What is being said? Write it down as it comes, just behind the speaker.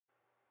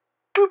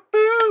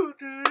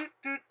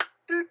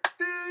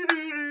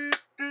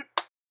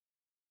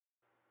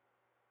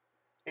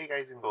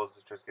guys and girls,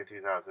 it's Triska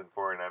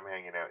 2004 and I'm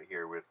hanging out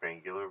here with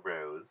Vangular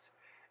Rose.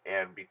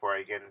 And before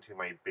I get into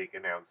my big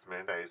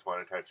announcement, I just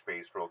want to touch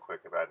base real quick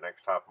about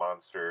Next Top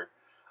Monster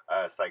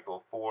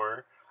Cycle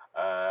 4.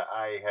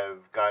 I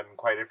have gotten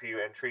quite a few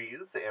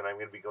entries, and I'm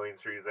going to be going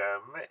through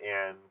them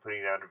and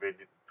putting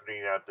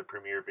out the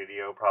premiere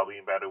video probably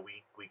in about a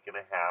week and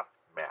a half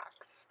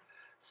max.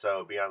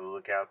 So be on the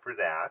lookout for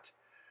that.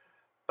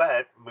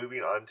 But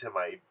moving on to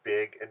my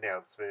big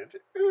announcement.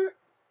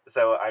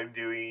 So I'm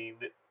doing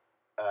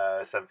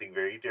something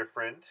very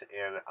different,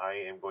 and I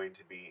am going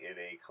to be in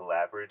a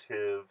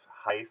collaborative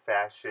high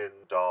fashion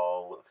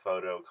doll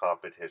photo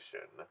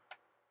competition.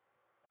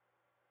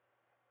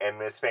 And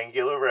Miss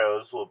Vangular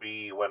Rose will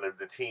be one of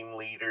the team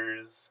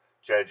leaders,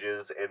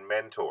 judges, and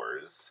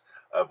mentors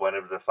of one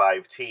of the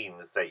 5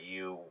 teams that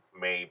you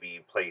may be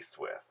placed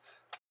with.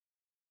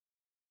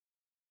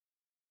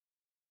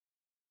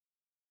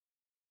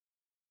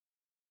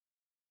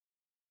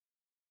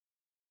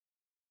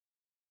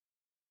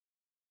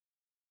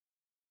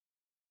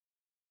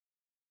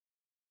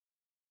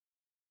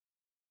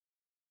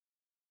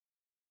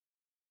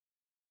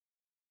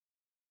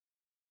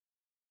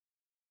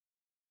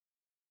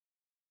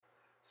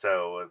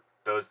 So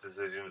those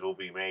decisions will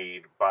be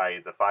made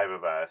by the 5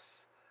 of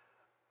us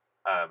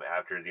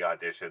after the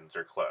auditions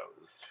are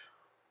closed.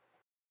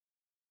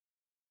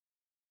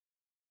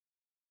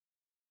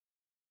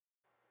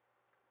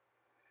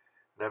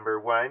 Number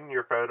 1,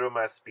 your photo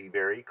must be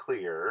very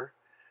clear.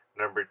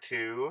 Number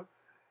 2,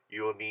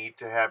 you will need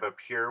to have a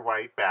pure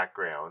white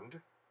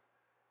background.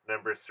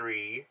 Number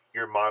 3,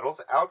 your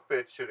model's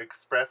outfit should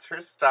express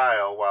her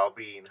style while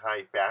being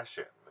high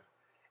fashion.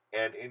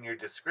 And in your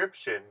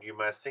description, you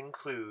must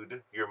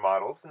include your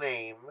model's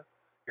name,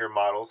 your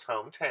model's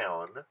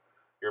hometown,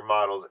 your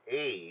model's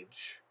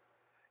age,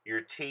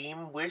 your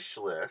team wish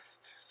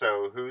list,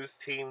 so whose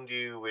team do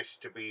you wish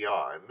to be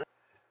on,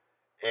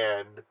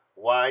 and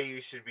why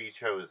you should be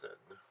chosen.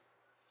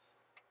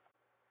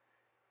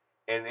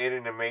 And in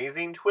an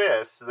amazing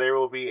twist, there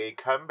will be a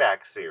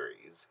comeback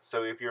series.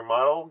 So if your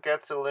model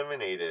gets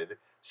eliminated,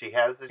 she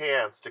has the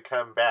chance to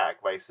come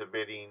back by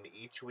submitting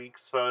each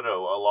week's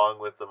photo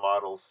along with the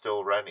models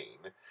still running.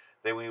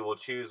 Then we will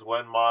choose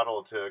one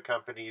model to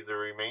accompany the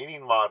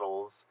remaining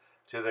models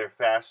to their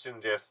fashion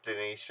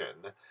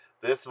destination.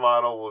 This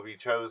model will be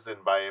chosen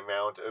by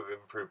amount of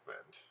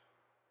improvement.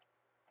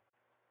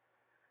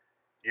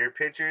 Your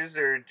pictures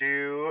are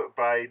due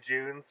by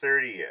June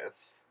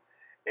 30th.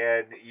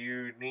 And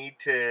you need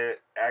to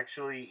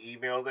actually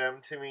email them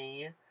to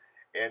me,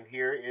 and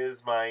here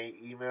is my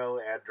email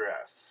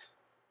address.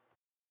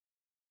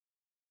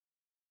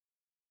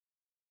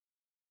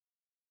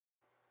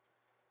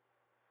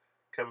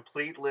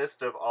 Complete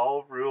list of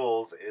all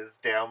rules is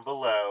down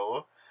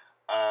below.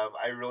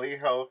 I really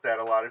hope that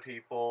a lot of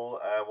people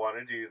want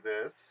to do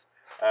this.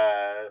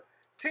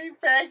 Team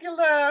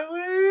Fagula,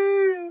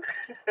 woo!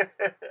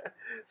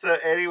 So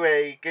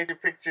anyway, get your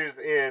pictures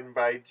in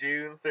by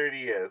June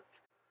 30th.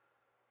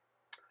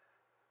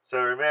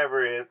 So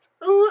remember, it's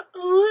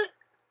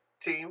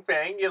Team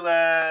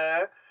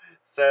Fangula.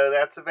 So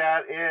that's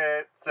about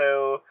it.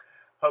 So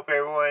hope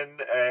everyone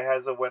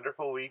has a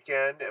wonderful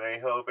weekend, and I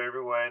hope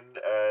everyone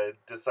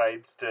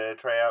decides to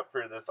try out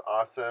for this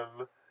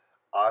awesome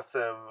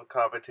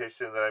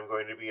competition that I'm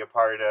going to be a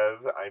part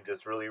of. I'm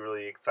just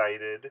really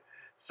excited.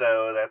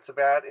 So that's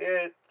about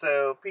it.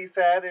 So peace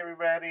out,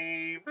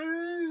 everybody.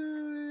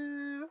 Boo!